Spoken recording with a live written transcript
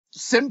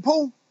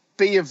Simple,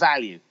 be of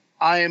value.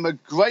 I am a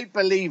great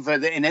believer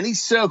that in any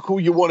circle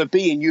you want to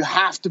be in, you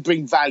have to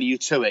bring value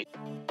to it.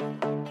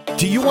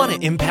 Do you want to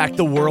impact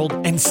the world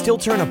and still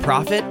turn a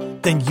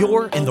profit? Then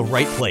you're in the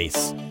right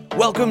place.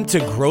 Welcome to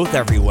Growth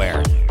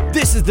Everywhere.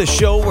 This is the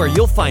show where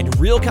you'll find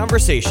real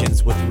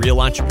conversations with real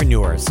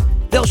entrepreneurs.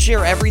 They'll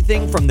share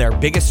everything from their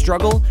biggest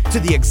struggle to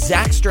the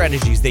exact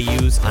strategies they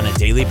use on a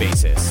daily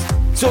basis.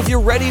 So if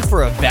you're ready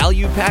for a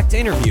value-packed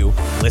interview,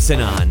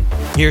 listen on.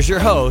 Here's your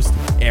host,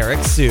 Eric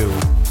Siu.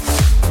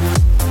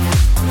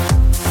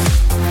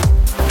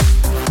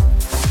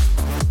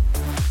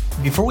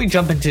 Before we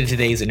jump into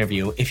today's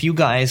interview, if you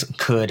guys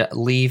could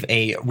leave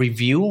a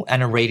review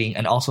and a rating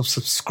and also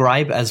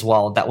subscribe as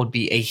well, that would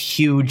be a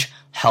huge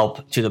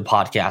help to the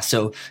podcast.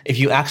 So if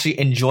you actually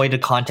enjoy the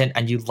content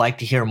and you'd like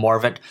to hear more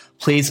of it,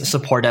 please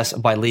support us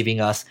by leaving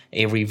us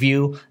a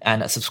review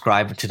and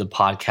subscribe to the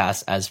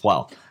podcast as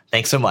well.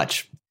 Thanks so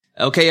much.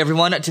 Okay,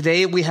 everyone.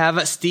 Today we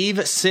have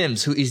Steve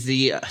Sims, who is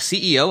the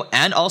CEO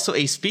and also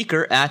a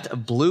speaker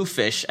at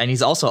Bluefish. And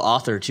he's also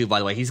author too, by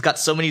the way. He's got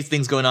so many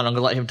things going on. I'm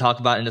going to let him talk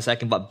about it in a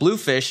second. But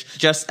Bluefish,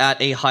 just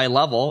at a high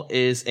level,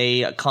 is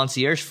a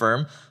concierge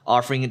firm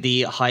offering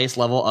the highest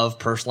level of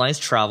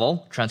personalized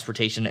travel,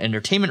 transportation, and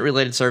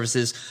entertainment-related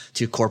services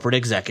to corporate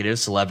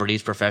executives,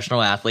 celebrities,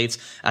 professional athletes,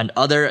 and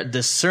other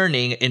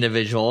discerning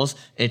individuals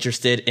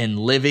interested in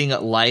living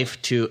life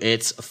to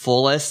its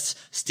fullest.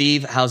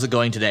 Steve, how's it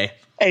going today?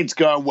 It's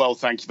going well,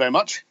 thank you very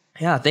much.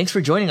 Yeah, thanks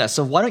for joining us.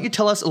 So why don't you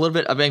tell us a little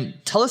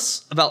bit, tell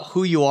us about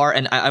who you are,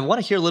 and I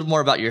want to hear a little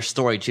more about your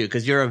story too,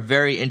 because you're a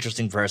very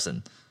interesting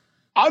person.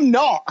 I'm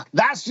not.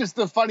 That's just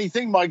the funny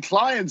thing. My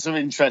clients are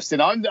interested.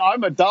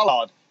 I'm a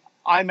dullard.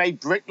 I'm a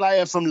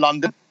bricklayer from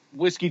London,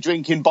 whiskey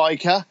drinking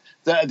biker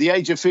that at the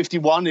age of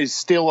 51 is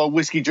still a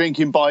whiskey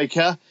drinking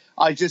biker.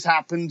 I just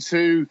happen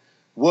to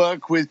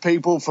work with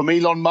people from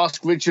Elon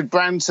Musk, Richard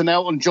Branson,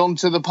 Elton John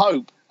to the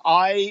Pope.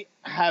 I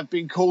have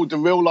been called the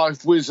real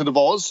life Wizard of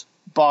Oz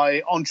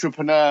by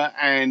Entrepreneur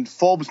and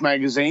Forbes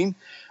magazine.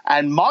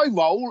 And my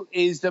role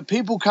is that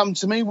people come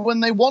to me when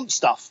they want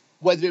stuff,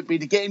 whether it be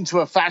to get into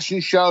a fashion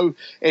show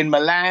in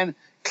Milan,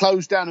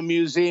 close down a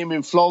museum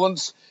in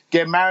Florence,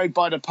 get married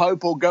by the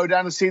Pope, or go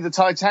down to see the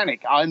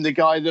Titanic. I'm the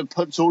guy that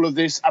puts all of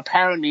this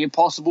apparently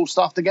impossible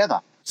stuff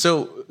together.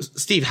 So,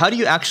 Steve, how do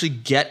you actually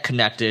get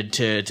connected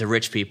to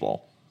rich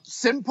people?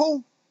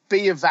 Simple,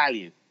 be of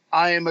value.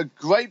 I am a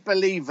great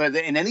believer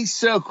that in any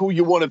circle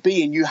you want to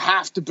be in, you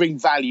have to bring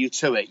value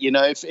to it. You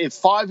know, if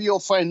five of your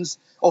friends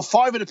or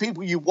five of the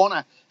people you want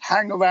to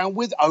hang around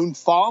with own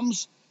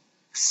farms,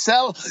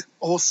 sell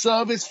or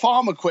service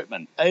farm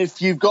equipment.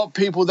 If you've got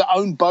people that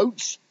own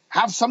boats,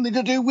 have something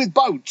to do with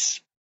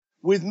boats.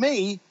 With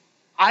me,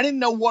 I didn't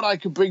know what I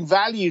could bring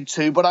value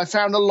to, but I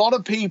found a lot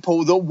of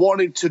people that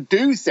wanted to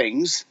do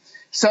things.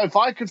 So if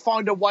I could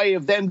find a way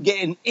of them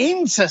getting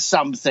into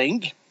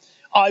something,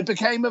 I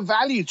became a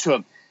value to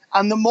them.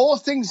 And the more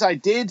things I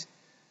did,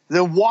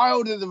 the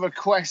wilder the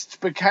requests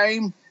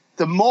became,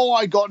 the more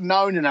I got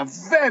known in a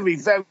very,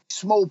 very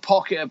small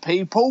pocket of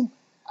people,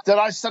 that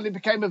I suddenly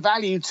became a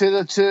value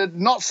to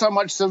not so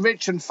much the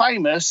rich and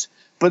famous,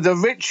 but the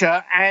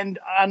richer and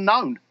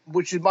unknown,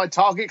 which is my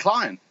target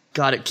client.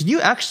 Got it. Can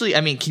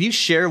you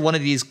share one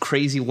of these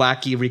crazy,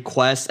 wacky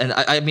requests? And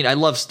I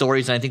love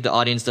stories, and I think the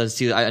audience does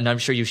too. And I'm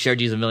sure you've shared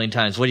these a million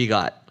times. What do you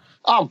got?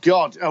 Oh,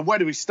 God, where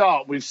do we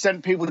start? We've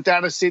sent people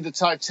down to see the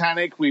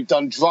Titanic. We've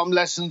done drum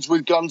lessons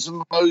with Guns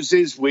N'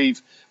 Roses. We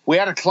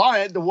had a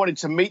client that wanted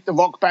to meet the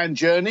rock band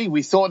Journey.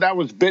 We thought that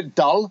was a bit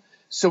dull,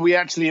 so we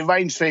actually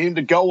arranged for him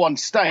to go on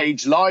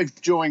stage live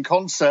during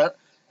concert,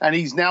 and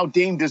he's now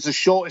deemed as the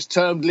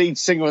shortest-term lead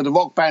singer of the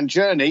rock band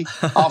Journey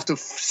after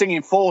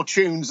singing 4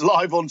 tunes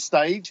live on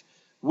stage.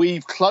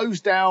 We've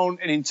closed down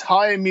an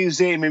entire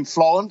museum in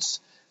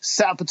Florence,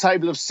 set up a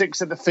table of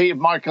 6 at the feet of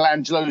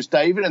Michelangelo's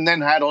David, and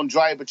then had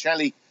Andrea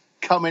Bocelli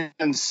come in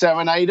and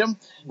serenade them.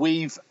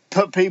 We've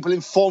put people in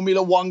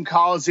Formula One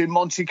cars in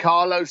Monte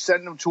Carlo,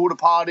 sent them to all the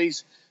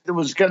parties that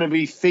was going to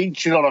be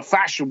featured on a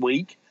fashion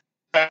week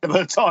at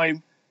the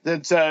time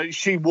that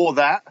she wore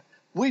that.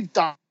 We've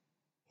done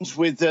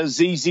with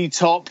ZZ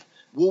Top,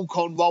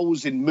 walk-on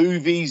roles in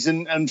movies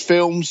and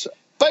films.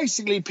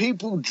 Basically,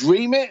 people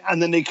dream it,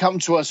 and then they come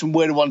to us, and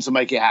we're the ones that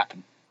make it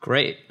happen.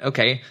 Great.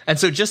 Okay. And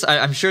so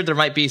I'm sure there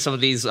might be some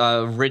of these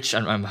rich,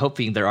 I'm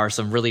hoping there are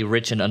some really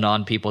rich and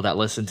anon people that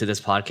listen to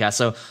this podcast.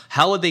 So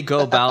how would they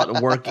go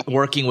about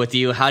working with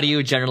you? How do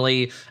you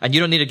generally, and you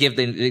don't need to give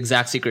the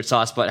exact secret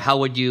sauce, but how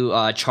would you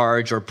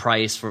charge or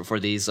price for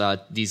these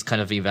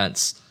kind of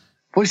events?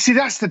 Well, see,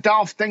 that's the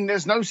daft thing.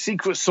 There's no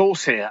secret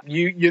sauce here.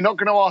 You're not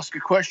going to ask a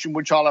question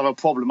which I'll have a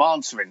problem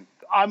answering.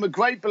 I'm a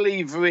great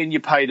believer in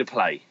you pay to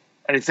play.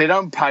 And if they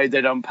don't pay,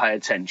 they don't pay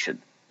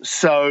attention.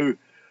 So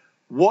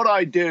what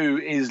I do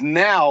is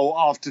now,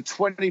 after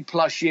 20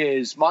 plus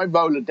years, my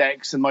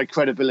Rolodex and my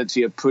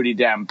credibility are pretty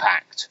damn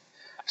packed.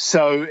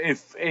 So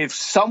if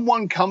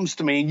someone comes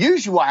to me, and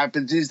usually what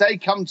happens is they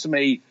come to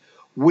me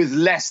with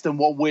less than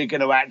what we're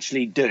going to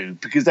actually do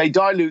because they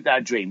dilute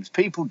their dreams.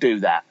 People do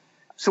that.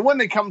 So when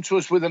they come to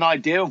us with an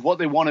idea of what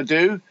they want to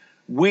do,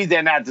 We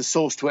then add the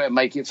sauce to it and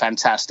make it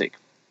fantastic.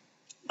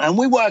 And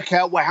we work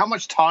out, well, how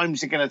much time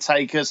is it going to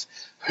take us?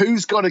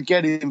 Who's got to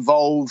get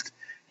involved?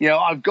 You know,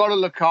 I've got to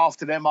look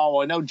after them.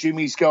 Oh, I know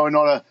Jimmy's going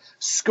on a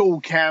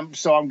school camp,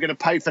 so I'm going to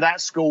pay for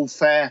that school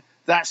fare,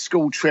 that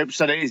school trip,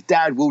 so that his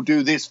dad will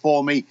do this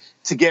for me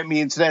to get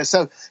me into there.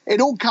 So it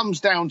all comes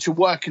down to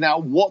working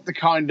out what the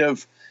kind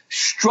of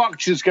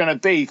structure is going to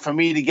be for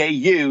me to get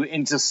you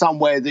into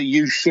somewhere that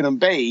you shouldn't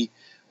be,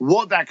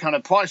 what that kind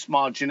of price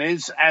margin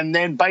is, and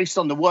then based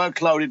on the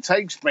workload it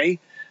takes me,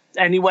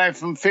 anywhere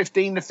from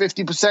 15 to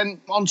 50%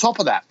 on top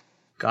of that.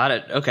 Got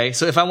it. Okay.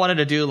 So if I wanted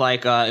to do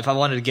like, if I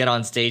wanted to get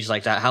on stage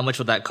like that, how much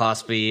would that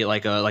cost me?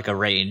 Like a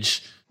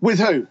range? With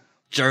who?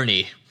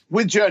 Journey.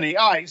 With Journey.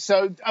 All right.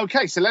 So,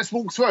 okay. So let's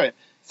walk through it.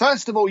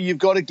 First of all, you've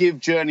got to give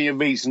Journey a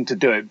reason to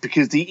do it,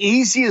 because the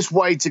easiest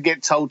way to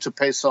get told to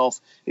piss off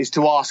is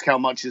to ask how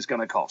much it's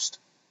going to cost.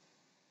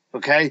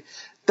 Okay.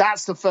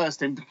 That's the first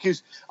thing,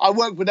 because I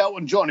work with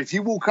Elton John. If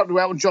you walk up to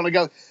Elton John and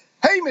go,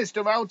 hey,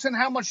 Mr. Elton,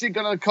 how much is it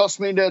going to cost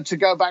me to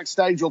go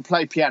backstage or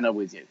play piano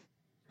with you?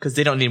 Because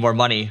they don't need more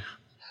money.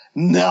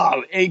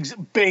 No,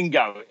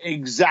 bingo,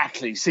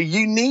 exactly. So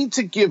you need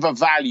to give a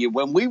value.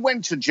 When we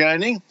went to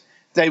Journey,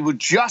 they were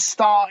just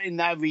starting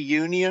their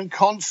reunion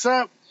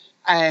concert,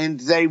 and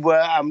they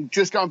were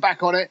just going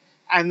back on it.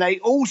 And they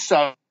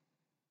also,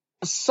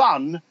 the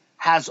son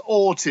has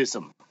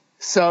autism.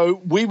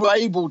 So we were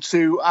able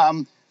to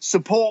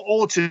support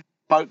autism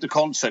about the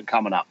concert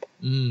coming up.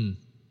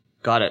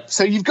 Got it.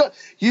 So you've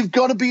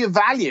got to be a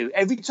value.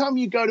 Every time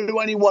you go to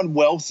anyone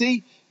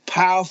wealthy,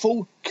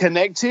 powerful,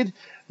 connected,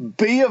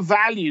 be a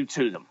value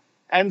to them.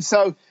 And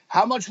so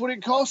how much would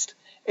it cost?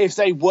 If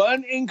they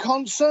weren't in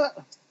concert,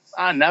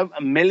 I don't know,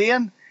 $1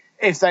 million.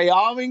 If they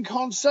are in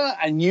concert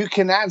and you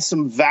can add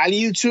some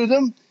value to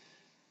them,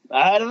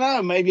 I don't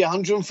know, maybe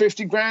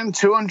 150 grand,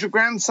 200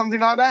 grand, something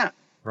like that.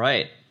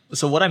 Right.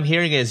 So what I'm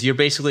hearing is you're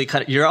basically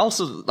you're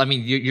also, I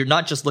mean, you're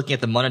not just looking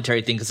at the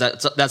monetary thing, because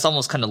that's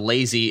almost kind of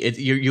lazy.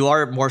 You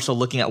are more so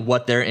looking at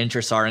what their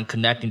interests are and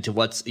connecting to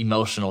what's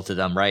emotional to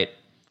them, right?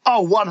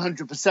 Oh,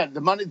 100%.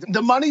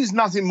 The money is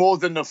nothing more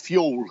than the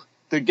fuel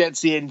that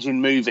gets the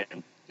engine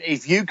moving.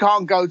 If you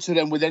can't go to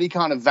them with any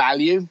kind of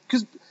value,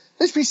 because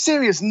let's be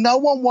serious, no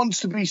one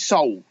wants to be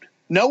sold.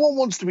 No one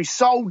wants to be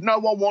sold. No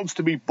one wants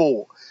to be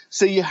bought.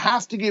 So you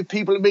have to give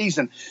people a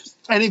reason.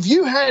 And if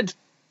you had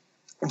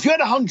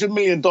 $100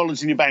 million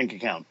in your bank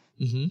account,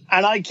 and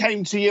I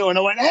came to you and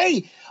I went,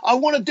 hey, I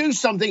want to do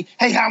something.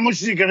 Hey, how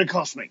much is it going to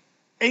cost me?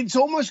 It's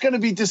almost going to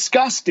be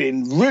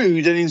disgusting,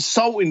 rude, and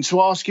insulting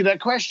to ask you that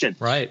question.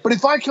 Right. But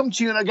if I come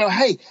to you and I go,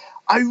 hey,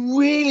 I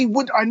really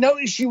would, I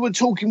noticed you were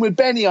talking with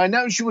Benny. I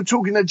noticed you were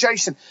talking to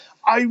Jason.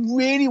 I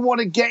really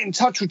want to get in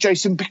touch with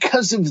Jason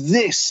because of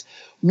this.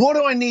 What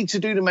do I need to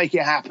do to make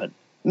it happen?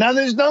 Now,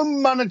 there's no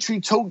monetary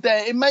talk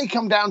there. It may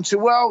come down to,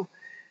 well,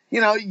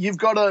 you know, you've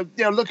got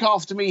to look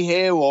after me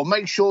here, or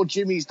make sure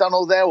Jimmy's done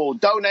all there, or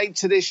donate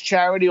to this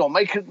charity, or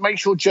make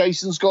sure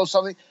Jason's got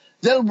something.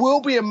 There will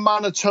be a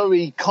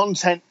monetary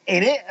content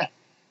in it,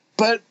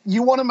 but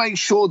you want to make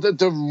sure that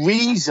the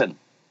reason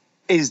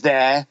is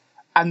there,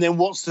 and then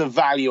what's the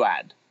value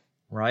add?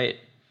 Right.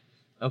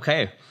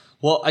 Okay.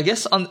 Well, I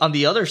guess on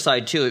the other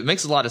side too, it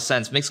makes a lot of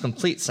sense, makes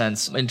complete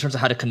sense in terms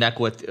of how to connect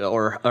with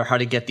or how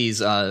to get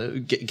these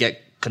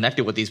get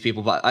connected with these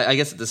people. But I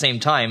guess at the same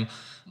time,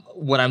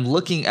 when I'm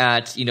looking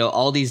at,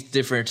 all these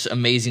different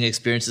amazing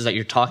experiences that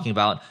you're talking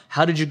about,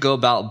 how did you go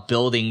about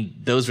building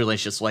those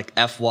relationships like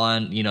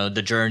F1,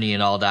 the journey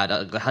and all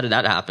that? How did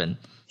that happen?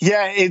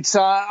 Yeah, it's,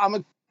 I'm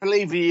a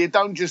believer, you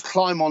don't just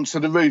climb onto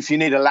the roof, you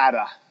need a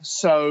ladder.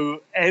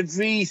 So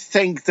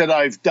everything that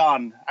I've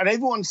done, and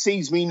everyone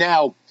sees me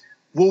now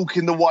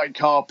walking the white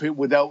carpet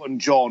with Elton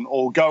John,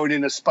 or going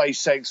in a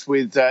SpaceX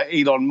with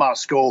Elon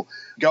Musk, or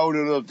going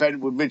to an event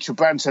with Richard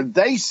Branson.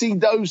 They see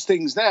those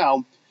things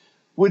now,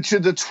 which are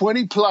the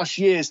 20-plus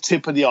years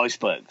tip of the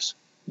icebergs.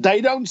 They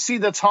don't see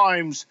the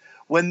times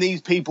when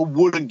these people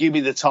wouldn't give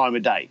me the time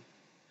of day.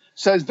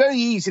 So it's very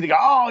easy to go,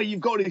 oh, you've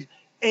got it.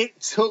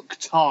 It took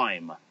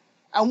time.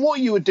 And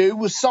what you would do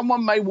was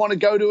someone may want to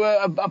go to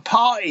a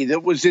party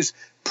that was this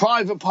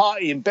private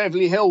party in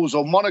Beverly Hills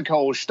or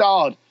Monaco or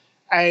Stade,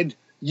 and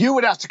you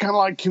would have to kind of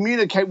like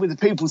communicate with the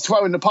people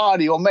throwing the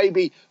party, or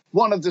maybe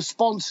one of the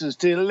sponsors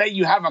to let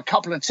you have a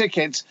couple of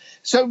tickets.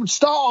 So it would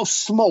start off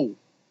small.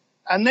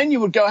 And then you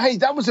would go, hey,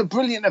 that was a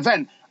brilliant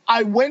event.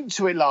 I went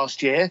to it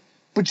last year,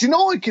 but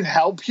I could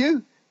help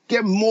you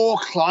get more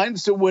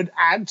clients that would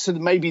add to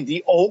maybe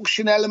the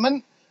auction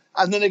element.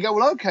 And then they go,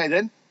 well, okay,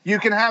 then you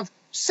can have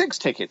 6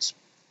 tickets.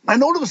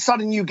 And all of a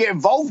sudden you get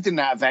involved in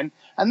that event.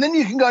 And then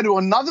you can go to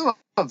another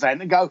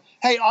event and go,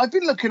 hey, I've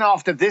been looking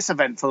after this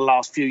event for the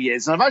last few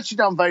years, and I've actually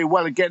done very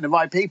well at getting the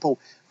right people,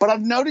 but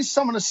I've noticed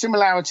some of the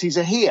similarities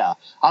are here.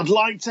 I'd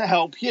like to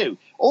help you.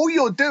 All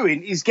you're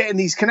doing is getting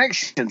these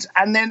connections.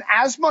 And then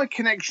as my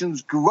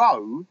connections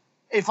grow,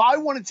 if I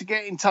wanted to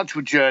get in touch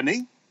with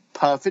Journey,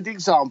 perfect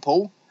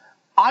example,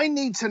 I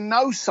need to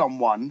know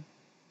someone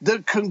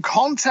that can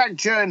contact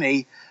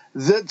Journey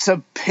that's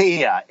a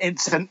peer.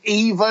 It's an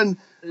even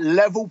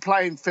level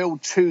playing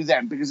field to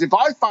them. Because if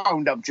I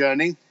phoned up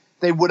Journey,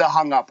 they would have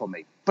hung up on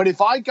me. But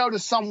if I go to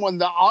someone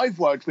that I've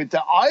worked with,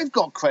 that I've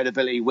got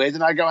credibility with,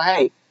 and I go,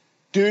 hey,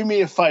 do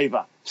me a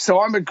favor.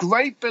 So I'm a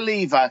great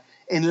believer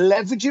in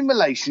leveraging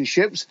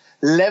relationships,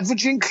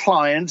 leveraging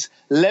clients,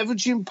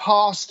 leveraging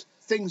past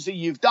things that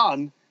you've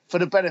done for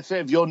the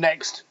benefit of your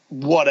next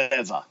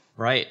whatever.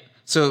 Right.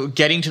 So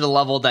getting to the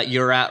level that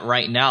you're at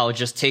right now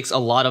just takes a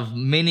lot of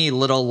mini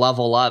little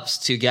level ups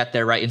to get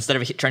there, right? Instead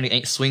of trying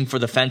to swing for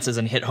the fences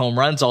and hit home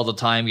runs all the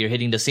time, you're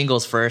hitting the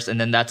singles first,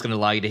 and then that's going to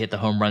allow you to hit the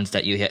home runs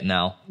that you hit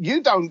now.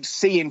 You don't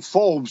see in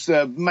Forbes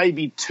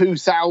maybe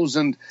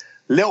 2,000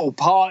 little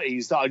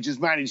parties that I just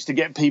managed to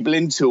get people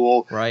into,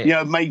 or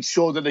right. Made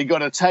sure that they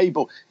got a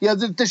table. The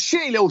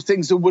shitty little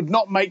things that would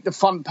not make the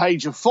front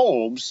page of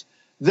Forbes,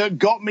 that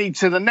got me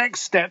to the next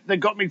step, that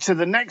got me to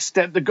the next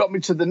step, that got me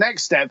to the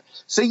next step.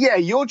 So, yeah,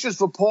 you're just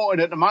reporting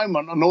at the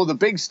moment on all the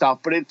big stuff,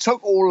 but it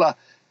took all the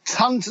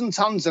tons and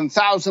tons and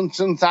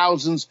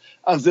thousands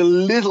of the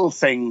little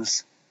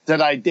things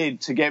that I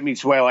did to get me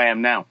to where I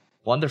am now.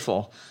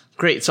 Wonderful.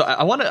 Great. So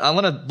I want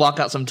to block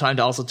out some time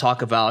to also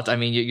talk about,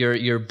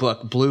 your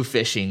book, Blue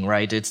Fishing,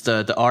 right? It's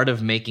the art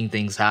of making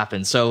things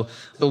happen. So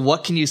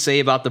what can you say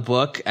about the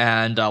book?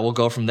 And we'll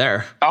go from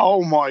there.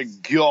 Oh, my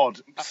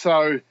God.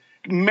 So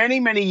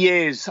many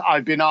years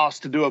I've been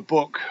asked to do a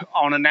book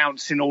on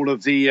announcing all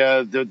of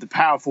the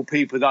powerful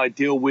people that I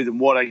deal with and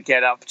what I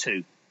get up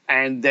to.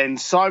 And then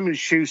Simon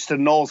Schuster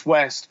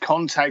Northwest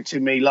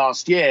contacted me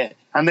last year,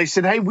 and they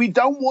said, hey, we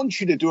don't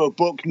want you to do a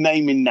book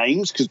naming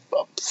names, because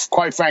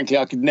quite frankly,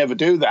 I could never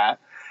do that.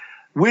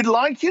 We'd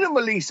like you to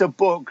release a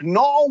book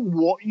not on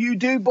what you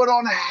do, but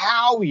on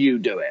how you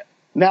do it.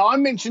 Now, I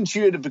mentioned to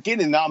you at the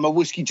beginning that I'm a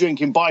whiskey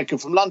drinking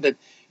biker from London.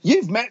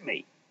 You've met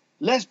me.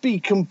 Let's be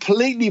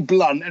completely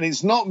blunt, and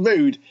it's not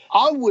rude.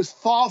 I was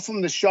far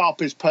from the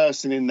sharpest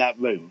person in that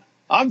room.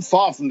 I'm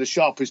far from the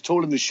sharpest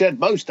tool in the shed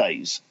most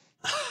days.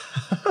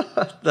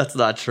 That's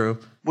not true.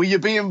 Well, you're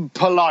being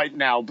polite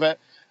now, but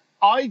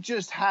I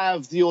just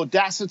have the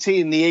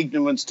audacity and the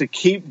ignorance to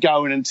keep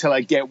going until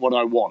I get what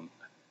I want.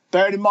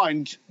 Bear in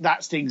mind,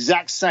 that's the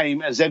exact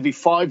same as every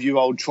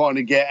 5-year-old trying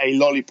to get a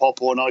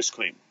lollipop or an ice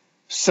cream.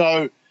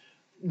 So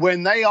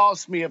when they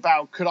asked me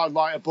about could I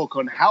write a book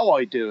on how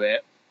I do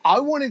it, I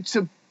wanted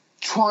to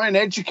try and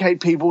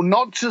educate people,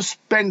 not to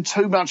spend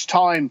too much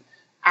time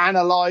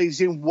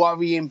analyzing,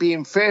 worrying,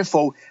 being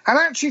fearful, and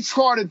actually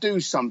try to do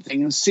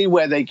something and see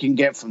where they can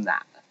get from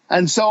that.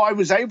 And so I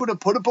was able to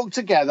put a book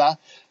together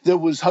that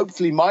was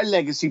hopefully my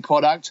legacy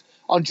product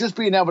on just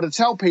being able to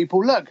tell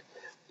people, look,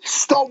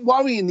 stop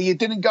worrying that you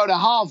didn't go to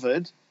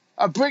Harvard.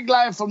 A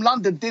bricklayer from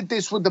London did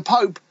this with the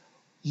Pope.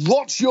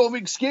 What's your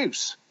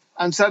excuse?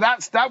 And so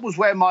that was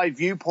where my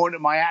viewpoint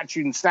and my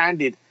attitude and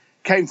standard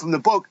came from the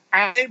book.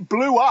 And it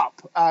blew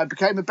up,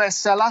 became a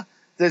bestseller.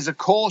 There's a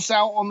course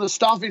out on the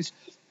stuff.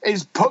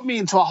 It's put me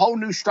into a whole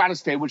new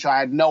stratosphere, which I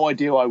had no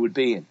idea I would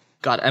be in.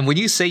 God, and when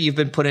you say you've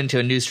been put into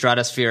a new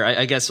stratosphere,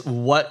 I guess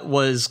what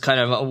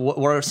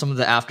are some of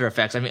the after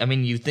effects?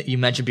 You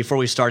mentioned before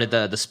we started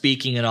the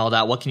speaking and all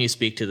that. What can you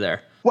speak to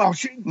there? Well,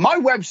 my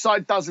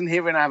website doesn't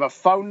even have a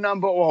phone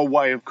number or a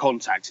way of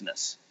contacting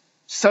us.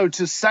 So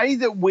to say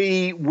that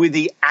we were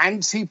the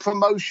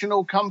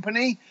anti-promotional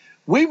company,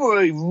 we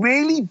were a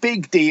really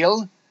big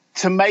deal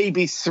to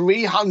maybe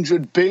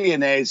 300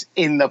 billionaires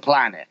in the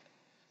planet.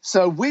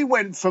 So we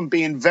went from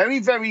being very,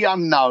 very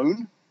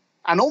unknown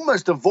and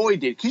almost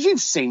avoided, because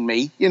you've seen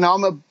me,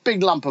 I'm a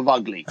big lump of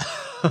ugly.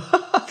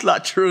 That's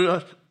not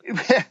true.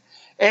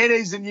 It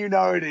is, and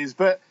it is.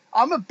 But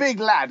I'm a big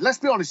lad. Let's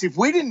be honest. If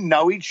we didn't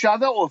know each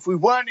other, or if we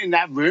weren't in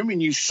that room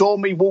and you saw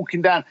me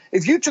walking down,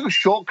 if you took a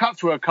shortcut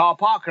through a car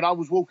park and I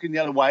was walking the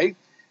other way,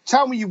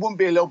 tell me you wouldn't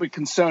be a little bit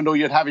concerned, or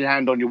you'd have your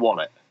hand on your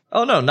wallet.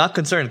 Oh, no, not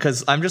concerned,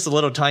 because I'm just a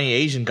little tiny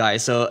Asian guy,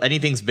 so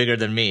anything's bigger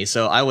than me,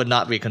 so I would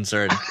not be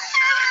concerned.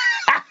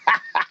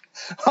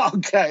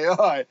 Okay, all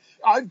right.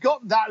 I've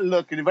got that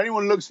look, and if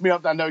anyone looks me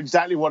up, they know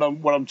exactly what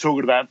I'm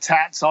talking about.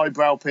 Tats,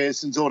 eyebrow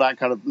piercings, all that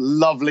kind of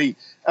lovely,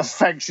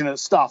 affectionate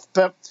stuff.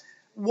 But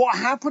what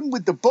happened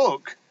with the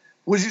book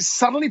was it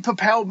suddenly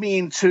propelled me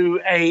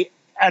into an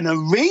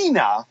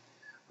arena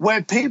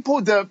where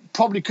people that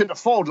probably couldn't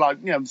afford $3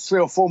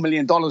 or $4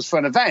 million for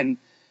an event,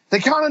 they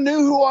kind of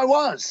knew who I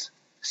was.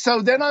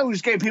 So then I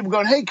was getting people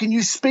going, hey, can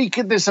you speak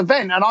at this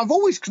event? And I've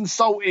always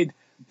consulted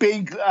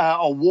big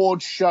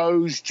award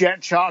shows,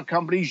 jet charter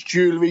companies,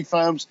 jewelry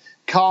firms,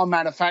 car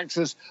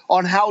manufacturers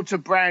on how to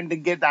brand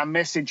and get that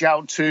message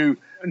out to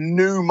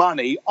new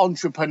money,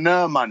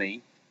 entrepreneur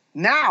money.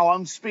 Now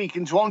I'm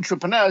speaking to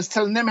entrepreneurs,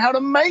 telling them how to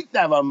make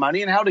their own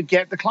money and how to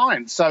get the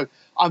clients. So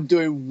I'm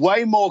doing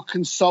way more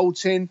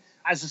consulting.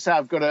 As I say,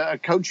 I've got a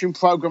coaching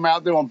program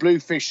out there on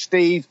Bluefish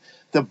Steve.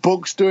 The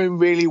book's doing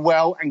really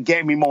well and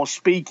getting me more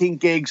speaking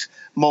gigs,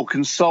 more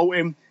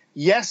consulting.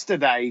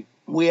 Yesterday,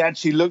 we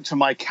actually looked at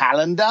my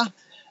calendar,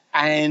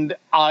 and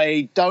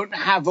I don't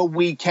have a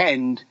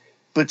weekend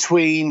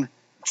between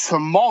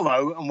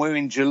tomorrow, and we're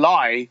in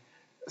July,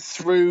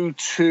 through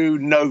to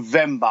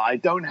November. I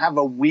don't have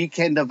a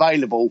weekend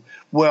available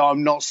where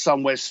I'm not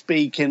somewhere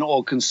speaking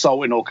or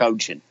consulting or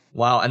coaching.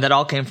 Wow. And that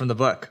all came from the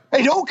book.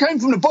 It all came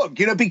from the book.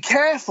 Be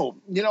careful.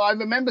 I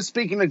remember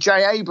speaking to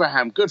Jay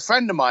Abraham, good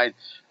friend of mine,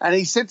 and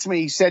he said to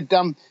me,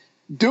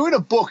 doing a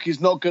book is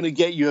not going to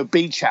get you a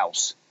beach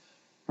house.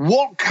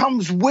 What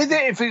comes with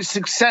it, if it's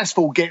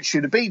successful, gets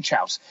you the beach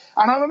house.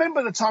 And I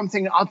remember at the time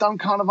thinking, I don't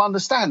kind of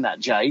understand that,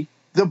 Jay.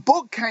 The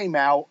book came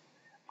out.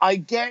 I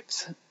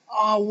get,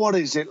 what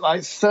is it,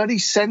 like 30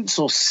 cents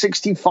or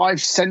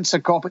 65 cents a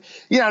copy?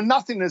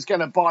 Nothing that's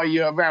going to buy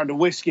you a round of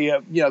whiskey,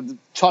 the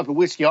type of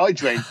whiskey I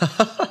drink.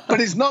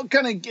 But it's not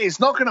going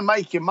to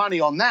make you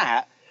money on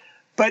that.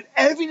 But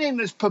everything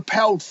that's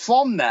propelled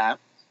from that,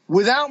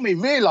 without me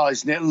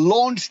realizing it,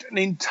 launched an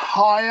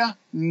entire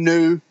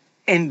new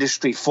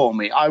industry for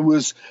me. I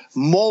was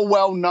more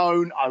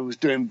well-known. I was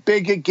doing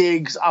bigger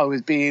gigs. I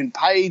was being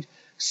paid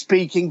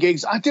speaking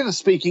gigs. I did a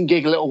speaking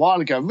gig a little while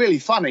ago, really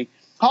funny.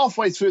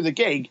 Halfway through the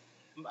gig,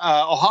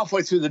 or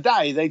halfway through the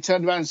day, they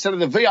turned around and said, at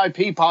the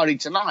VIP party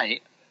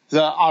tonight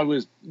that I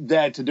was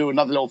there to do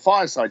another little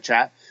fireside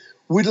chat,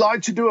 we'd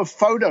like to do a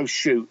photo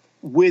shoot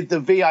with the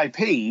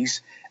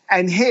VIPs,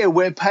 and here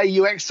we'll pay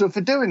you extra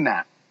for doing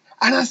that.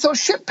 And I thought,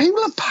 shit,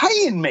 people are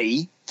paying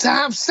me to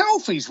have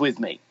selfies with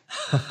me.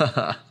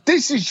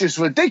 This is just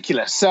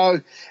ridiculous. So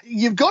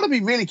you've got to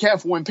be really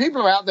careful when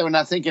people are out there and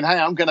they're thinking, hey,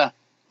 I'm gonna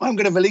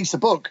release a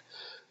book.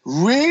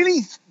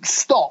 Really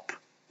stop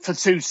for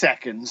 2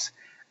 seconds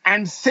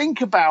and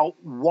think about,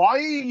 why are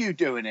you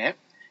doing it?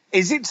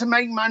 Is it to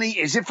make money?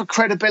 Is it for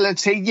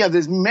credibility? Yeah,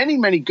 there's many,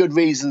 many good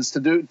reasons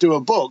to do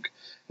a book.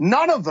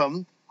 None of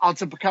them are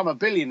to become a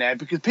billionaire,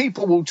 because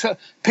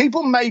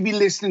people may be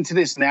listening to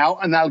this now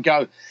and they'll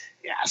go,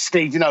 yeah,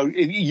 Steve,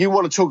 you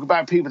want to talk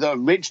about people that are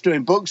rich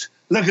doing books?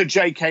 Look at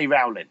J.K.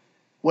 Rowling.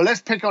 Well,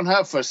 let's pick on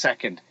her for a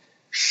second.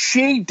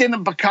 She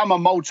didn't become a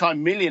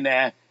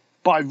multi-millionaire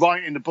by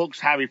writing the books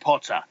Harry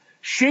Potter.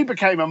 She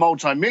became a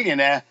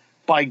multi-millionaire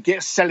by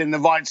selling the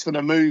rights for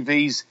the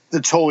movies, the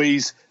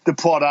toys, the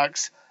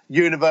products,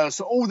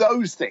 Universal, all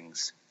those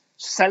things.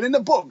 Selling the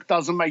book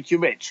doesn't make you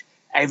rich.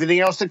 Everything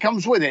else that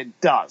comes with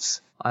it does.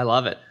 I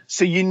love it.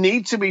 So you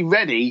need to be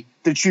ready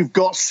that you've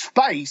got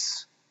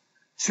space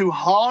to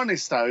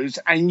harness those,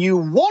 and you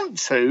want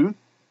to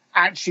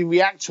actually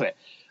react to it.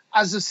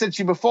 As I said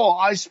to you before,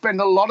 I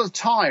spend a lot of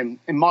time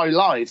in my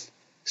life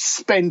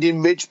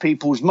spending rich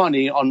people's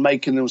money on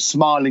making them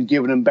smile and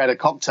giving them better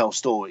cocktail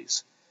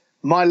stories.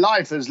 My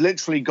life has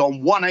literally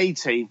gone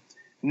 180.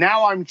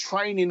 Now I'm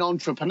training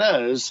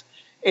entrepreneurs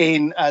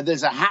in,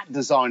 there's a hat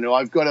designer.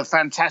 I've got a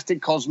fantastic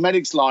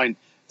cosmetics line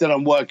that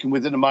I'm working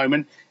with at the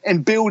moment,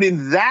 and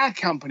building their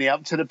company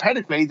up to the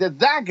pedigree that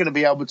they're going to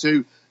be able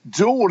to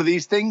do all of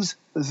these things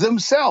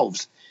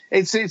themselves.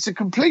 It's a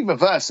complete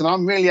reverse, and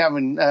I'm really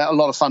having a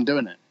lot of fun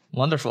doing it.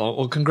 Wonderful.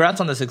 Well,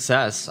 congrats on the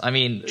success. I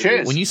mean,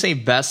 cheers. When you say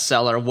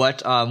bestseller,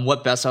 what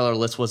bestseller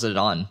list was it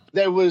on?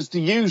 There was the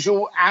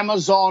usual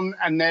Amazon,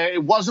 and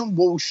it wasn't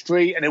Wall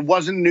Street, and it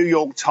wasn't New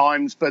York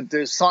Times, but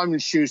Simon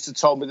Schuster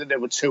told me that there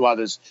were 2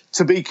 others.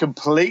 To be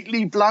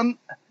completely blunt,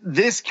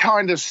 this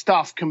kind of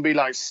stuff can be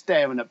like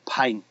staring at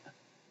paint.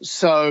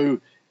 So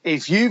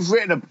if you've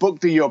written a book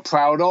that you're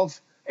proud of,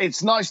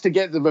 it's nice to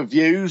get the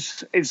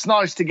reviews. It's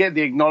nice to get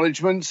the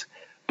acknowledgements,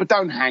 but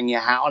don't hang your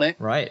hat on it.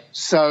 Right.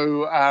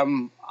 So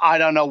I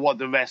don't know what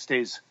the rest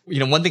is.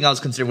 One thing I was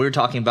considering, we were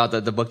talking about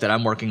the book that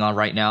I'm working on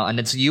right now, and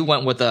it's you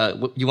went with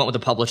the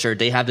publisher.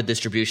 They have the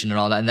distribution and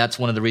all that, and that's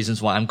one of the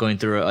reasons why I'm going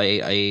through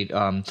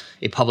a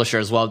publisher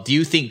as well. Do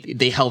you think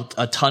they helped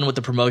a ton with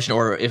the promotion,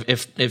 or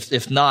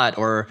if not,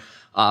 or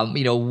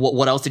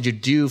what else did you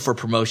do for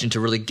promotion to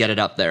really get it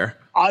up there?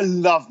 I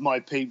love my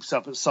peeps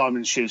up at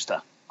Simon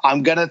Schuster.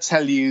 I'm going to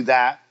tell you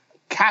that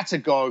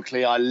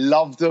categorically. I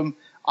love them,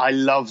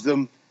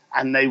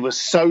 and they were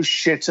so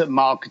shit at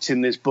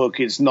marketing this book,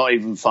 it's not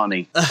even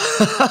funny.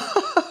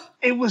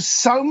 It was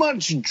so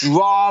much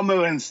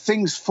drama and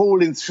things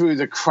falling through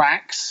the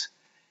cracks.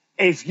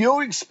 If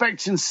you're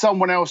expecting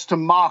someone else to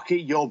market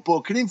your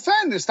book, and in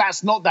fairness,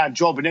 that's not their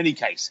job in any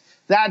case.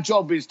 Their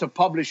job is to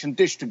publish and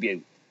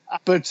distribute.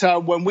 But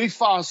when we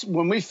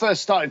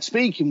first started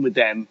speaking with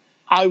them,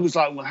 I was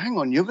like, well, hang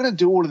on, you're going to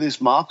do all of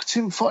this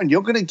marketing for, and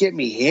you're going to get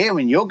me here,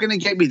 and you're going to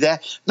get me there.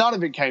 None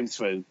of it came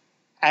through.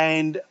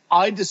 And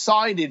I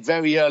decided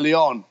very early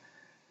on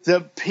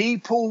that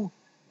people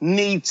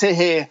need to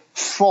hear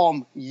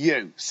from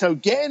you. So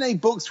getting a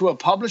book through a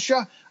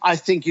publisher, I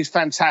think, is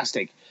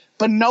fantastic.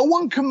 But no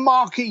one can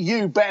market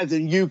you better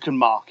than you can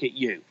market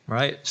you.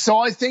 Right. So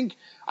I think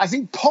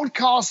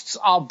podcasts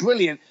are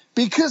brilliant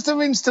because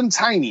they're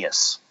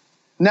instantaneous.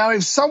 Now,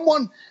 if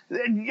someone,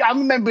 I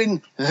remember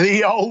in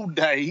the old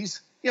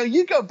days,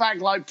 you go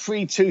back like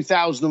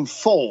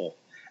pre-2004,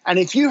 and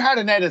if you had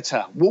an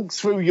editor walk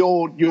through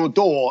your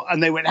door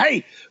and they went,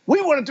 hey, we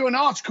want to do an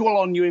article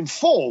on you in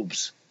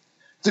Forbes,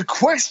 the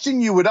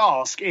question you would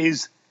ask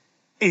is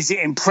it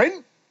in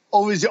print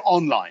or is it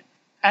online?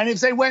 And if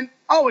they went,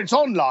 oh, it's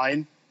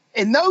online,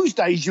 in those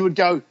days you would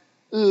go,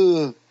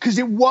 ugh, because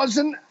it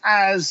wasn't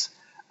as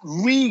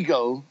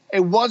regal.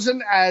 It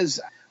wasn't as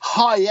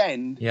high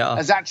end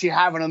as actually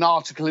having an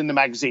article in the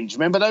magazine. Do you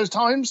remember those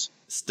times?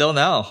 Still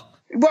now.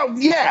 Well,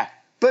 yeah.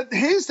 But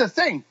here's the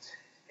thing.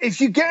 If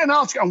you get an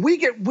article, and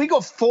we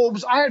got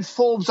Forbes. I had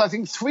Forbes, I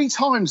think, 3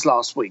 times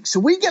last week.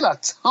 So we get a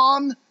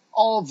ton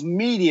of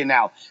media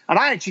now. And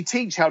I actually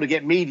teach how to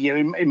get media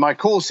in my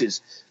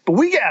courses. But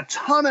we get a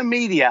ton of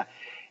media.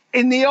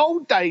 In the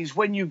old days,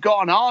 when you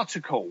got an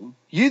article,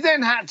 you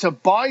then had to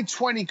buy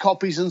 20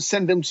 copies and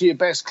send them to your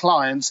best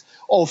clients,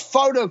 or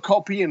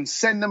photocopy and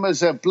send them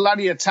as a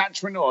bloody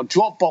attachment or a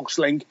Dropbox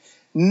link.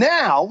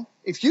 Now,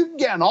 if you can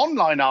get an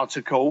online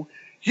article,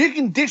 you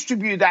can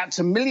distribute that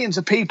to millions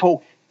of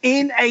people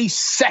in a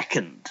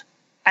second.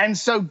 And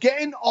so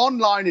getting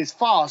online is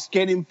fast.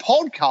 Getting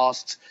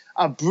podcasts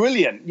are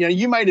brilliant. You know,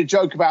 you made a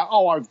joke about,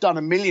 I've done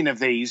 1 million of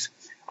these.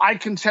 I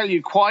can tell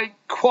you quite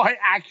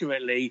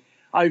accurately,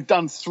 I've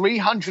done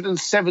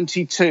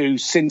 372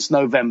 since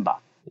November.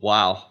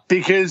 Wow.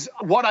 Because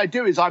what I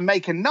do is I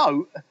make a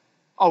note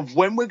of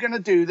when we're going to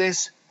do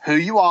this, who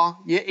you are,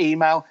 your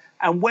email,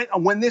 and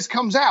when this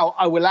comes out,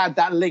 I will add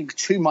that link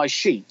to my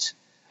sheet.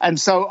 And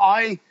so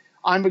I'm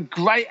a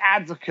great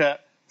advocate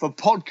for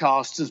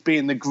podcasts as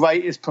being the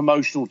greatest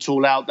promotional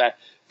tool out there.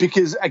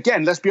 Because,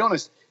 again, let's be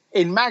honest,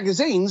 in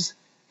magazines,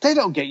 they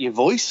don't get your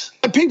voice.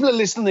 People are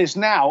listening to this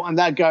now and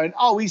they're going,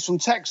 he's from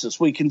Texas,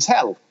 we can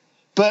tell.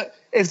 But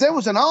if there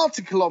was an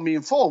article on me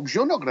in Forbes,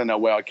 you're not going to know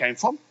where I came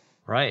from.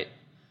 Right.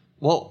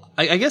 Well,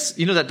 I guess,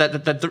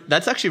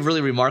 that's actually really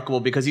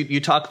remarkable, because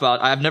you talk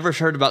about, I've never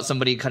heard about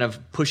somebody kind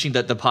of pushing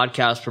the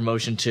podcast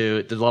promotion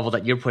to the level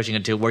that you're pushing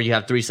it to, where you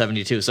have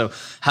 372. So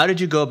how did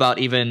you go about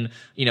even,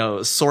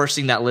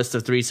 sourcing that list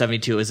of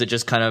 372? Is it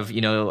just kind of,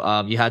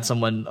 you had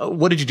someone,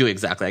 what did you do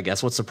exactly, I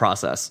guess? What's the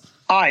process?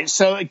 All right.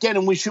 So again,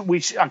 and we should,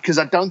 because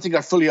I don't think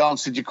I fully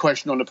answered your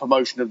question on the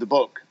promotion of the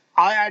book.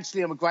 I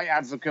actually am a great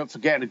advocate for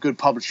getting a good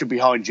publisher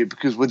behind you,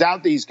 because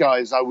without these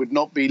guys, I would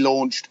not be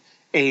launched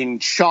in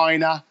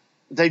China.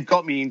 They've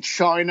got me in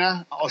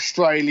China,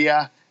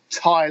 Australia,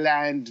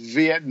 Thailand,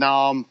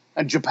 Vietnam,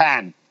 and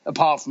Japan,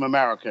 apart from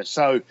America.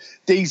 So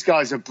these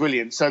guys are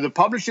brilliant. So the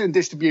publishing and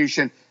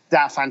distribution,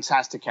 they're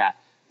fantastic at.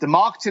 The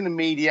marketing and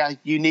media,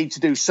 you need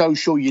to do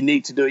social, you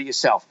need to do it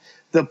yourself.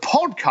 The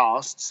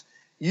podcasts,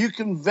 you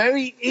can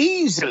very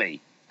easily,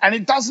 and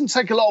it doesn't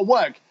take a lot of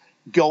work,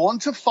 go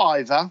onto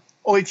Fiverr,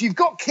 or if you've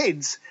got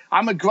kids,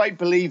 I'm a great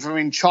believer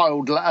in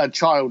child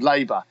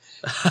labor.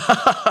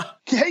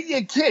 Get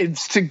your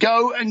kids to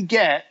go and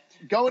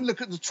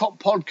look at the top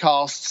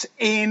podcasts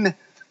in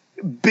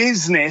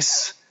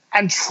business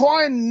and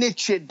try and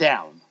niche it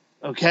down,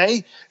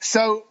 okay?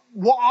 So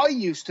what I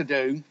used to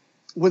do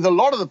with a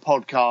lot of the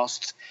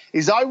podcasts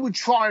is I would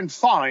try and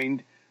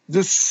find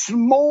the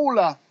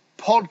smaller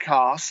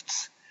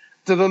podcasts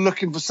that are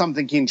looking for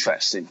something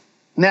interesting.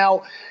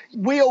 Now,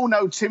 we all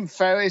know Tim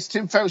Ferriss.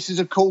 Tim Ferriss is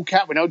a cool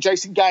cat. We know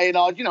Jason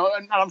Gayard,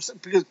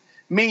 because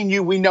me and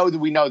you, we know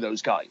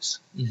those guys.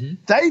 Mm-hmm.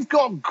 They've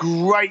got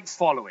great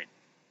following,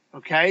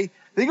 okay?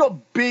 They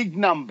got big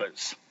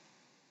numbers.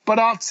 But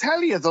I'll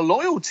tell you, the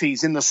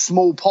loyalty's in the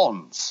small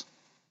ponds.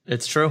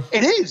 It's true.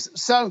 It is.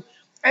 So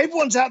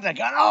everyone's out there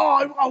going,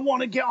 I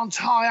want to get on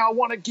Ty. I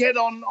want to get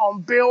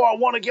on Bill. I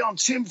want to get on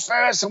Tim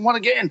Ferriss. I want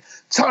to get in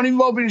Tony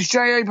Robbins,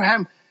 Jay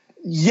Abraham.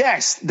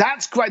 Yes,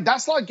 that's great.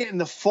 That's like getting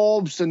the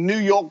Forbes, the New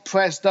York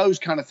Press, those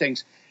kind of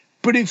things.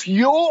 But if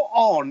you're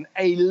on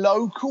a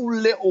local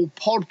little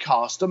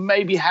podcast that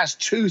maybe has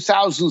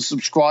 2,000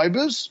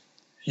 subscribers,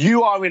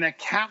 you are in a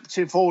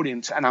captive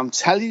audience. And I'm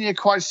telling you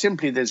quite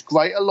simply, there's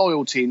greater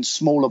loyalty in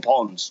smaller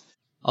ponds.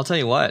 I'll tell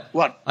you what.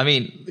 What? I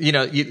mean,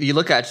 you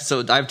look at,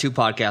 so I have 2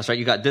 podcasts, right?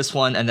 You got this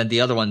one and then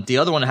the other one. The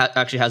other one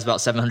actually has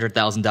about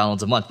 700,000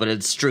 downloads a month, but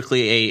it's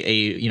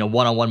strictly a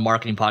one-on-one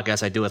marketing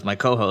podcast I do with my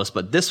co-host.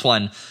 But this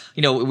one,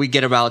 we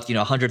get about,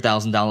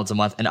 100,000 downloads a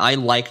month. And I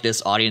like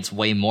this audience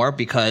way more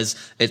because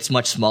it's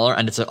much smaller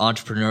and it's an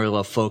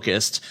entrepreneurial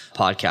focused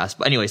podcast.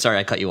 But anyway, sorry,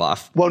 I cut you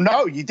off. Well,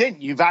 no, you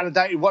didn't. You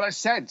validated what I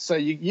said. So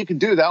you can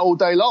do that all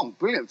day long.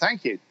 Brilliant.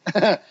 Thank you.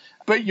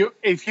 But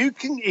if you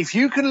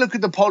can look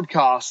at the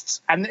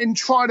podcasts and then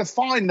try to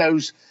find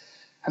those,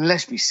 and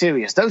let's be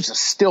serious, those are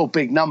still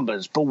big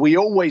numbers. But we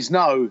always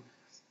know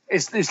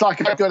it's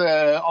like I've got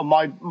on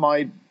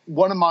my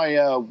one of my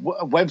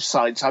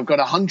websites, I've got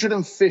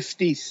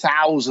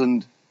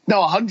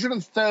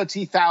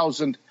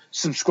 130,000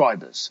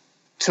 subscribers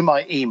to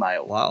my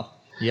email. Wow.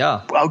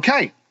 Yeah.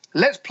 Okay.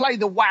 Let's play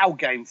the wow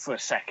game for a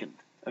second.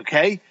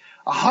 Okay.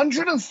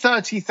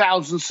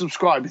 130,000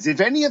 subscribers. If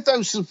any of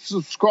those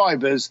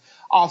subscribers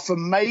are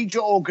from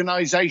major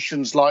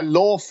organizations like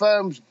law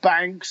firms,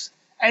 banks,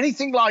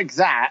 anything like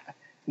that,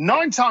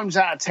 9 times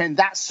out of 10,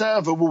 that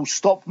server will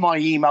stop my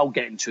email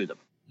getting to them.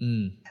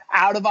 Mm.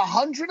 Out of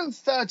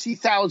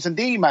 130,000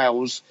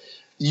 emails,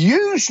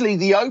 usually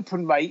the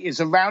open rate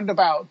is around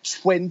about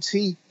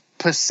 20%.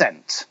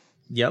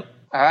 Yep.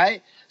 All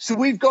right. So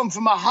we've gone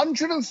from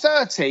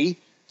 130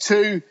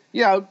 to,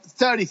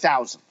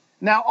 30,000.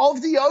 Now,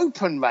 of the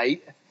open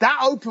rate, that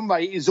open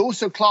rate is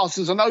also classed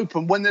as an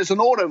open when there's an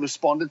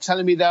autoresponder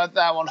telling me they're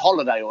on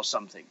holiday or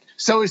something.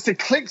 So it's the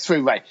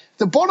click-through rate.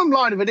 The bottom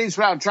line of it is,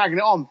 without dragging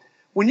it on,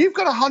 when you've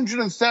got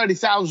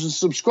 130,000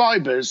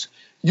 subscribers,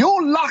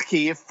 you're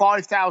lucky if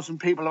 5,000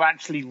 people are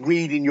actually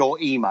reading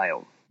your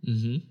email.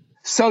 Mm-hmm.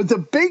 So the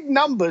big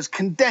numbers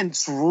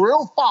condense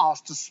real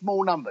fast to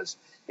small numbers.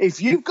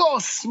 If you've got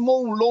a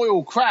small,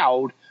 loyal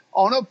crowd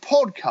on a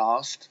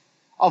podcast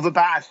of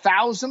about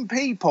 1,000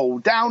 people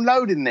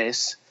downloading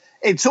this,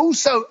 it's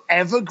also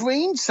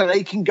evergreen, so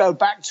they can go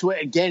back to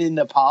it again in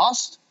the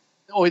past,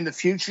 or in the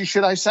future,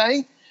 should I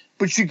say.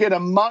 But you get a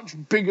much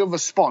bigger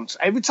response.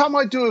 Every time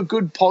I do a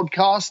good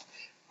podcast,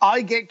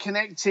 I get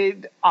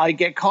connected, I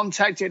get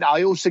contacted.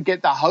 I also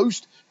get the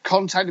host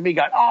contacting me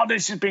going, oh,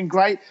 this has been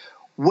great.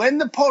 When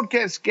the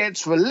podcast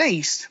gets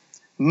released,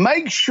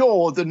 make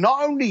sure that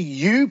not only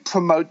you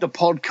promote the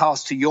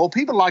podcast to your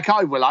people, like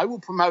I will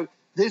promote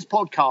this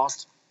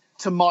podcast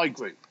to my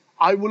group.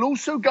 I will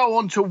also go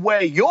on to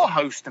where you're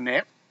hosting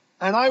it,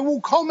 and I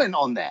will comment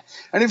on there.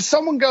 And if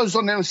someone goes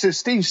on there and says,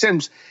 Steve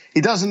Sims,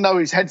 he doesn't know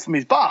his head from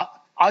his butt,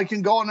 I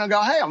can go on and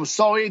go, hey, I'm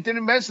sorry it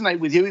didn't resonate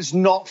with you. It's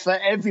not for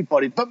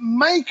everybody. But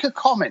make a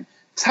comment.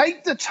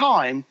 Take the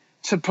time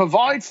to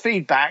provide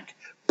feedback,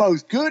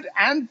 both good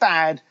and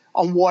bad,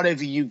 on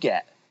whatever you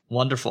get.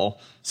 Wonderful.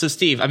 So,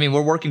 Steve, I mean,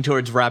 we're working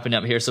towards wrapping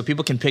up here, so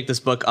people can pick this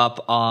book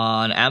up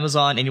on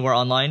Amazon, anywhere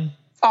online?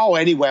 Oh,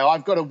 anywhere.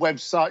 I've got a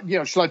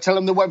website. Shall I tell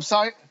them the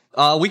website?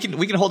 We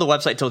can hold the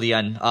website till the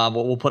end.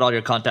 We'll put all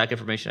your contact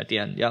information at the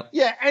end. Yep.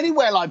 Yeah,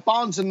 anywhere like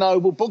Barnes &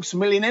 Noble, Books A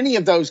Million, any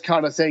of those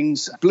kind of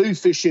things.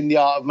 Bluefish in the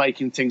Art of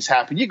Making Things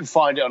Happen. You can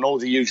find it on all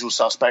the usual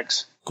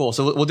suspects. Cool.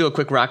 So we'll do a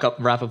quick wrap up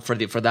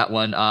for that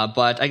one.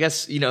 But I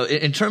guess,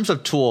 in terms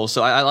of tools,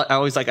 so I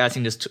always like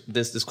asking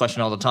this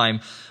question all the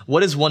time.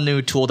 What is one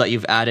new tool that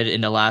you've added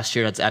in the last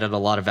year that's added a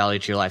lot of value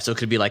to your life? So it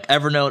could be like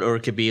Evernote, or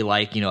it could be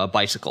like, a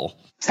bicycle.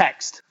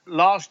 Text.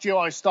 Last year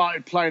I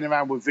started playing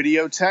around with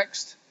video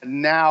text.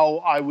 Now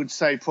I would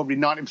say probably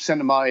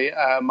 90%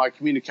 of my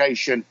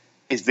communication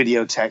is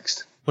video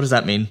text. What does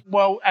that mean?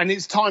 Well, and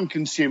it's time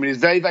consuming. It's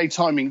very, very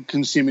time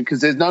consuming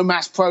because there's no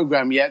mass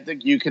program yet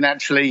that you can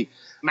actually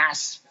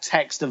mass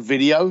text a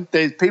video.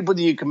 There's people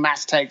that you can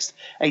mass text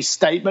a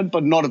statement,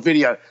 but not a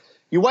video.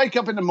 You wake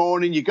up in the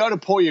morning, you go to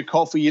pour your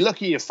coffee, you look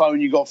at your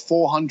phone, you got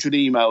 400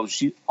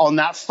 emails. On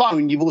that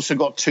phone, you've also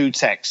got 2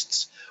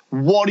 texts.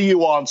 What do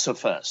you answer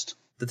first?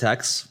 The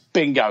text.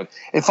 Bingo.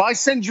 If I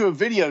send you a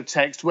video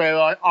text where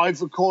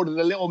I've recorded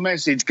a little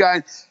message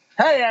going,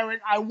 hey,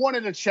 Eric, I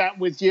wanted to chat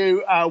with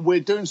you. We're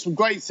doing some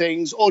great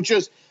things. Or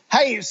just,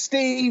 hey, it's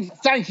Steve.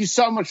 Thank you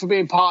so much for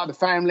being part of the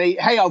family.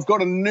 Hey, I've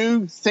got a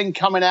new thing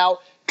coming out.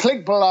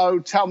 Click below.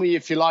 Tell me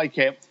if you like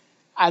it.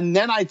 And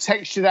then I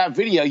text you that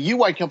video. You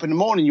wake up in the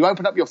morning, you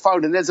open up your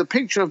phone, and there's a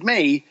picture of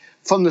me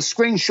from the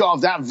screenshot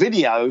of that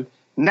video.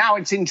 Now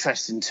it's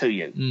interesting to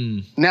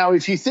you. Now,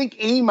 if you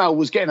think email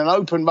was getting an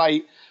open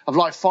rate of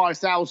like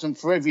 5,000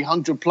 for every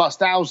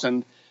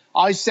 100,000+,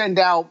 I send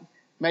out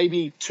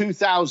maybe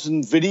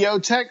 2,000 video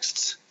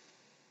texts,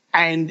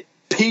 and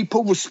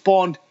people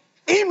respond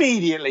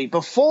immediately.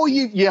 Before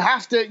you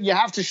have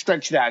to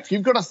stretch it out. If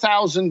you've got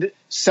 1,000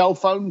 cell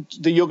phones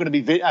that you're going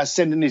to be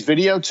sending this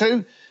video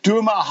to, do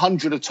them at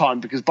 100 a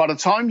time, because by the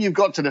time you've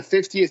got to the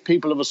 50th,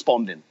 people are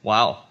responding.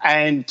 Wow.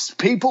 And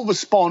people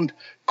respond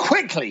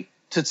quickly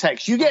to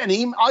text. You get an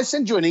email. I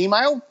send you an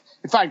email.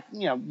 In fact,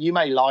 you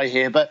may lie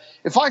here, but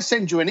if I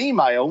send you an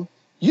email,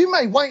 you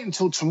may wait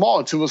until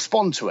tomorrow to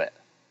respond to it.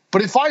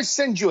 But if I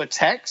send you a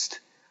text,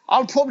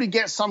 I'll probably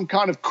get some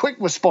kind of quick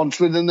response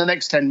within the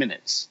next 10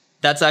 minutes.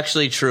 That's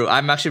actually true.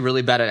 I'm actually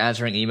really bad at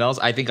answering emails.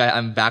 I think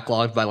I'm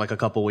backlogged by like a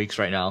couple weeks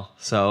right now.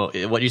 So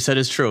what you said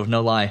is true.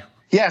 No lie.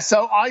 Yeah,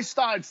 so I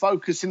started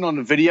focusing on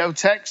the video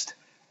text.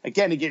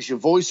 Again, it gets your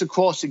voice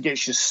across, it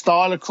gets your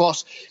style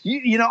across.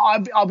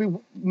 I'll be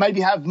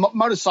maybe have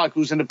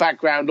motorcycles in the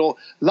background. Or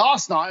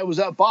last night I was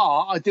at a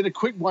bar, I did a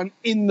quick one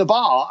in the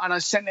bar, and I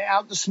sent it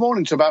out this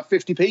morning to about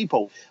 50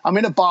 people. I'm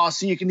in a bar,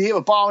 so you can hear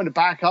a bar in the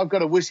back. I've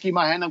got a whiskey in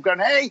my hand. I'm going,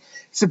 hey,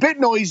 it's a bit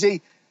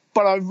noisy,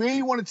 but I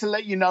really wanted to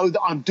let you know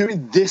that I'm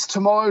doing this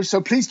tomorrow.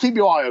 So please keep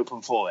your eye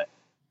open for it.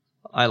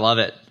 I love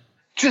it.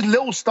 Just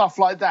little stuff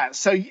like that.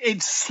 So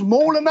it's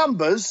smaller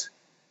numbers,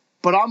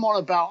 but I'm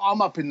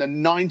up in the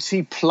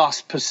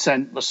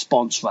 90+%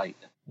 response rate.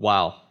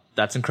 Wow.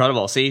 That's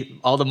incredible. See,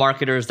 all the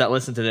marketers that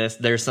listen to this,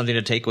 there's something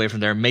to take away from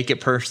there. Make it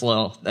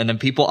personal. And then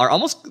people are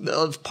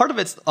part of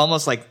it's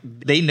almost like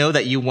they know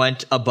that you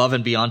went above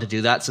and beyond to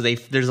do that. So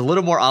there's a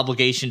little more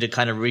obligation to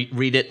kind of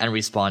read it and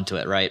respond to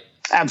it, right?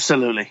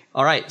 Absolutely.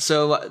 All right.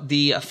 So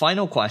the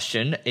final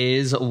question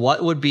is,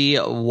 what would be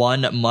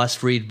one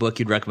must-read book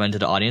you'd recommend to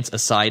the audience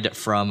aside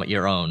from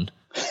your own?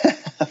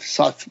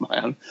 Aside from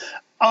my own.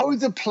 Oh,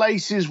 the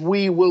Places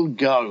We Will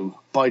Go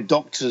by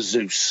Dr.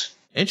 Seuss.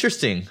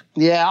 Interesting.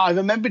 Yeah, I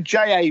remember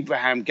Jay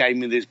Abraham gave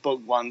me this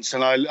book once,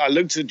 and I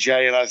looked at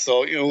Jay and I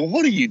thought,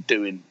 what are you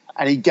doing?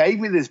 And he gave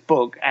me this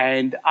book,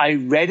 and I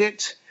read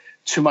it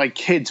to my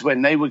kids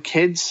when they were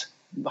kids,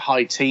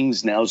 high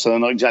teens now, so they're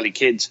not exactly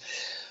kids.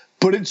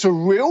 But it's a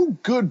real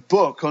good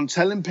book on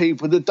telling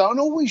people that don't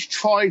always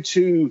try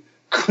to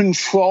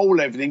control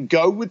everything,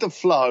 go with the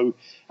flow.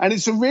 And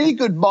it's a really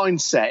good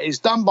mindset. It's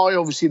done by,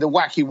 obviously, the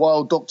wacky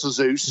wild Dr.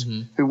 Zeus,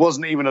 who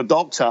wasn't even a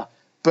doctor.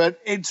 But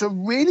it's a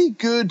really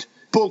good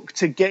book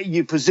to get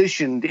you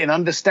positioned in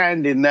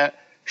understanding that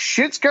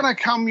shit's going to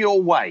come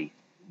your way.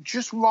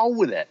 Just roll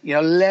with it,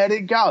 let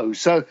it go.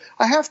 So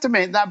I have to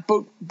admit that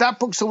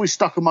book's always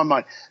stuck in my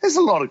mind. There's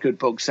a lot of good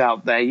books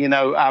out there.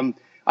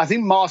 I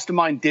think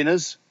Mastermind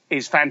Dinners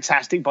is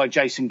fantastic by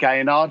Jason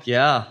Gaignard.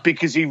 Yeah.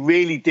 Because he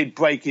really did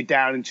break it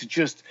down into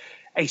just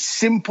a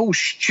simple,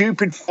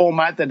 stupid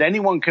format that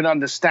anyone can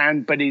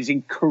understand, but is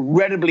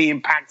incredibly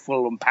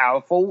impactful and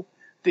powerful.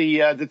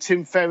 The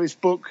Tim Ferriss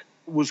book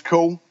was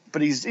cool,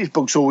 but his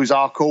books always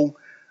are cool.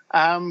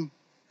 But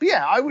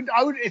yeah, I would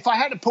if I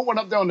had to put one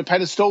up there on the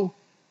pedestal,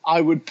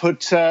 I'd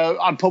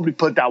probably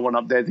put that one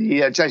up there.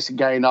 The Jason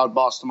Gaignard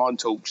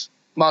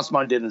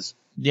Mastermind Dinners.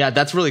 Yeah,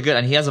 that's really good.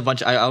 And he has a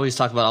bunch. I always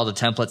talk about all the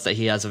templates that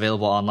he has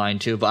available online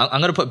too. But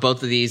I'm going to put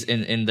both of these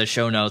in the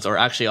show notes, or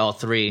actually all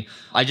three.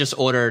 I just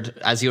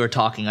ordered, as you were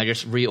talking, I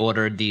just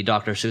reordered the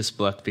Dr. Seuss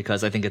book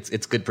because I think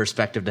it's good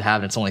perspective to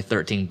have. And it's only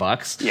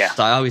 $13. Yeah.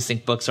 So I always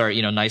think books are,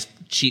 nice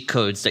cheat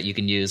codes that you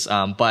can use.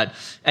 But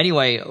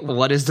anyway,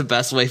 what is the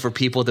best way for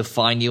people to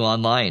find you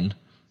online?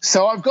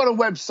 So I've got a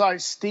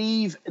website,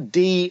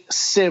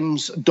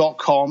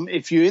 stevedsims.com.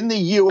 If you're in the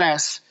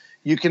US,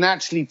 you can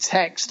actually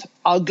text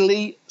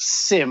Ugly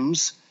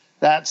Sims,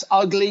 that's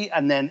ugly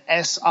and then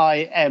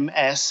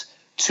SIMS,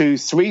 to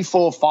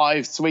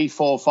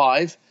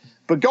 345-345.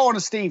 But go on to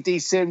Steve D.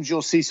 Sims,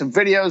 you'll see some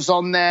videos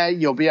on there,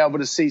 you'll be able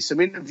to see some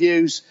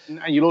interviews, and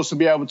you'll also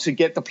be able to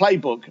get the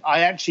playbook.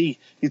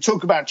 You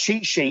talk about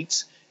cheat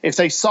sheets. If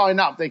they sign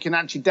up, they can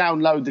actually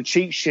download the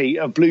cheat sheet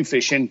of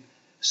Bluefishing.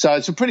 So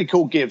it's a pretty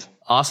cool give.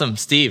 Awesome.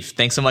 Steve,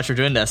 thanks so much for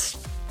doing this.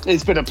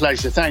 It's been a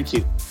pleasure. Thank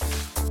you.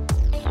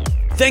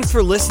 Thanks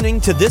for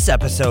listening to this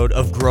episode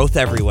of Growth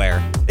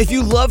Everywhere. If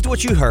you loved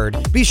what you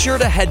heard, be sure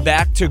to head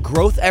back to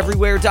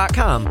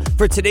growtheverywhere.com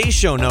for today's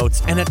show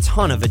notes and a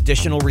ton of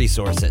additional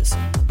resources.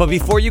 But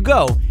before you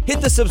go,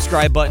 hit the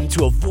subscribe button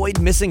to avoid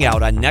missing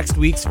out on next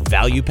week's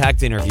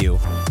value-packed interview.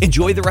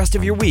 Enjoy the rest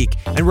of your week,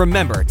 and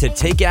remember to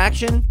take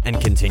action and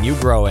continue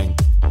growing.